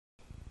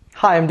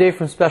Hi, I'm Dave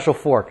from Special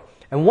Fork,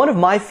 and one of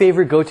my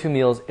favorite go-to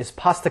meals is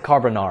pasta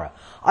carbonara.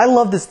 I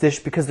love this dish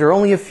because there are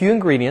only a few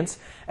ingredients,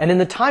 and in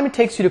the time it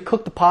takes you to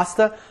cook the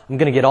pasta, I'm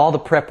going to get all the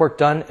prep work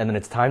done, and then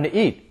it's time to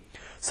eat.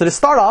 So to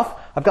start off,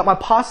 I've got my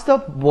pasta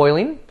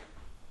boiling.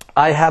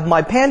 I have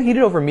my pan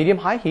heated over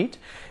medium-high heat,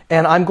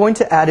 and I'm going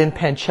to add in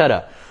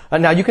pancetta.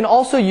 Now, you can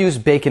also use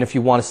bacon if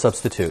you want to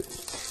substitute.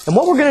 And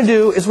what we're going to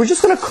do is we're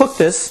just going to cook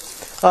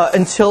this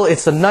until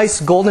it's a nice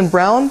golden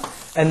brown,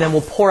 and then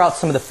we'll pour out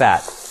some of the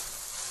fat.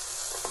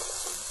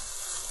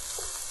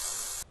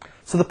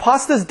 So the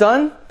pasta is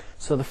done.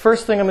 So the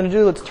first thing I'm going to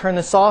do, let's turn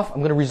this off. I'm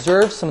going to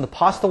reserve some of the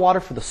pasta water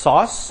for the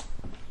sauce.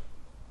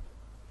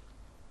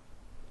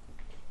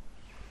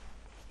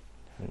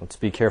 And let's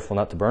be careful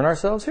not to burn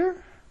ourselves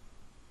here.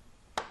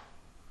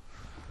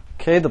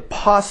 Okay, the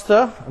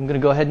pasta, I'm going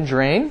to go ahead and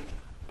drain.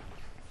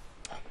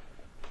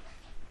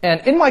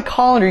 And in my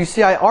colander, you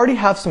see I already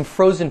have some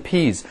frozen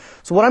peas.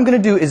 So what I'm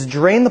going to do is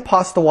drain the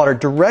pasta water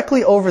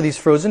directly over these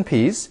frozen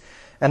peas,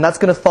 and that's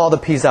going to thaw the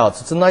peas out.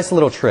 So it's a nice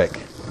little trick.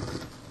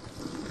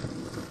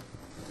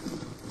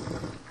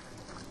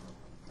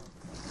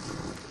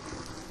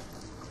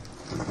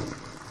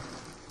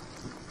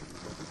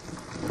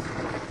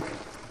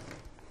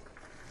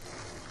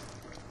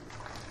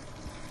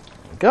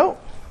 Go.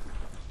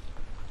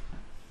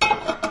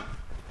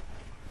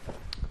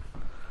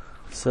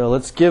 So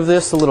let's give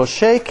this a little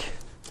shake.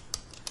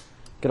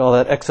 Get all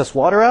that excess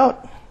water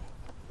out.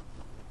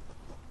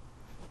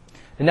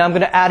 And now I'm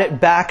going to add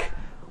it back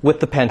with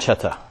the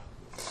pancetta.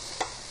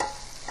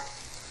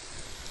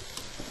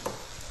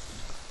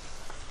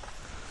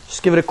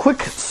 Just give it a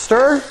quick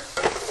stir.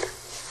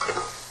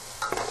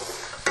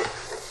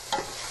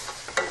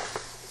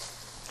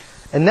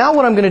 And now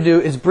what I'm going to do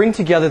is bring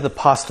together the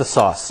pasta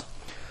sauce.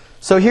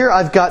 So here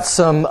I've got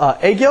some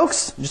egg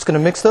yolks. I'm just going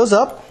to mix those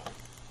up.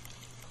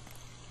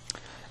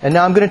 And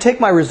now I'm going to take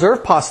my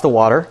reserve pasta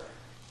water,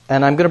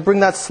 and I'm going to bring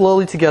that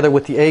slowly together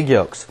with the egg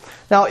yolks.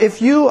 Now,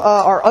 if you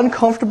are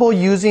uncomfortable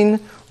using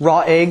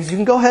raw eggs, you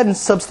can go ahead and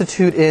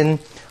substitute in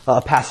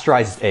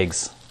pasteurized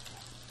eggs.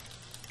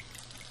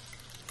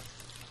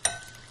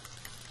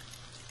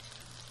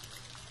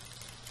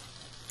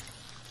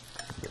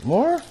 A bit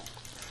more.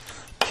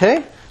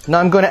 Okay. Now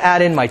I'm going to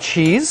add in my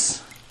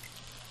cheese.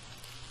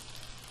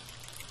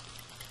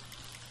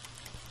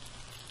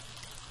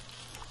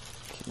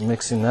 Keep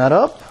mixing that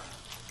up.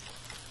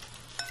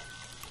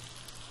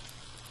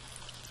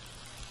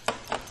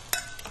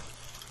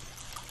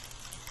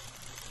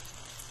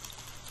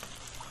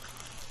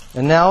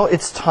 And now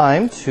it's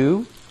time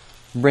to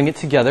bring it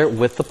together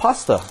with the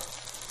pasta.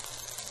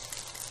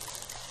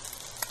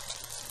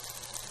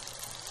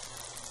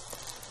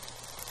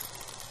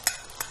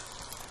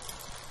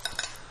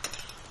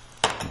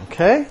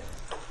 Okay,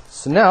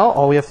 so now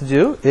all we have to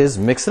do is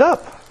mix it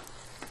up.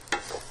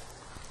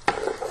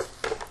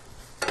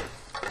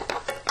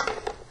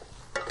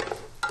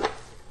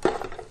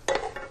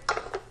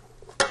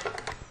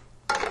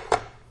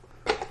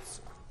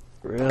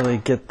 Really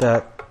get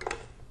that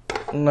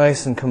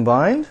nice and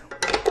combined.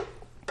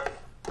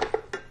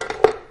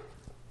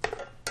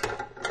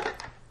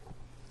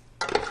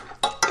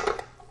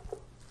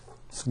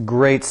 It's a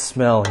great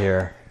smell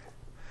here.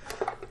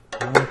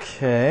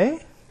 Okay.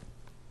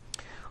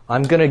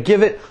 I'm going to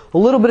give it a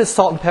little bit of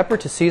salt and pepper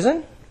to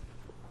season.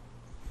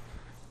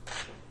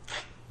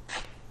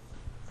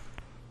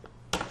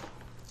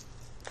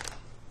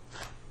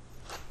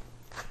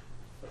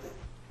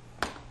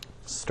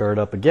 Stir it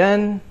up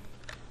again.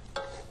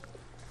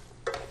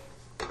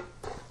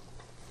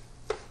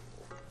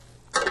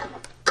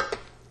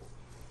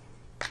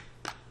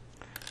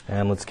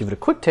 And let's give it a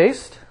quick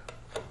taste.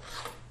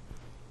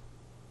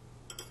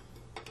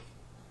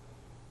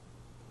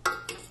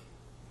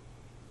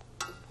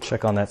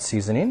 Check on that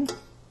seasoning.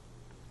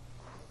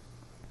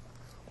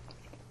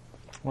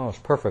 Wow, it's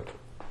perfect.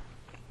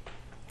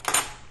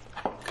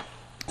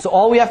 So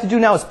all we have to do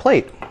now is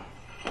plate.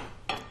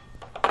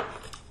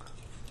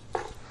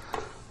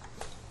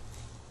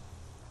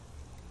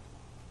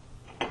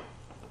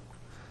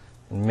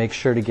 And make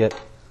sure to get,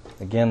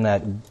 again,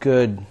 that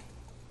good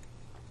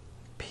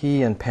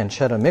pea and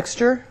pancetta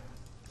mixture.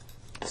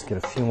 Just get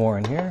a few more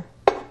in here.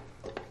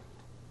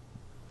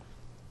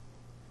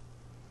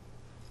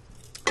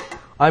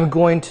 I'm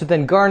going to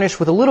then garnish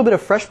with a little bit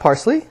of fresh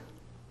parsley.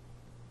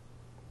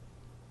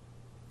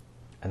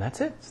 And that's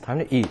it. It's time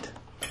to eat.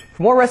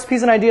 For more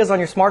recipes and ideas on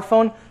your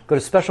smartphone, go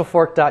to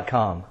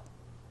specialfork.com.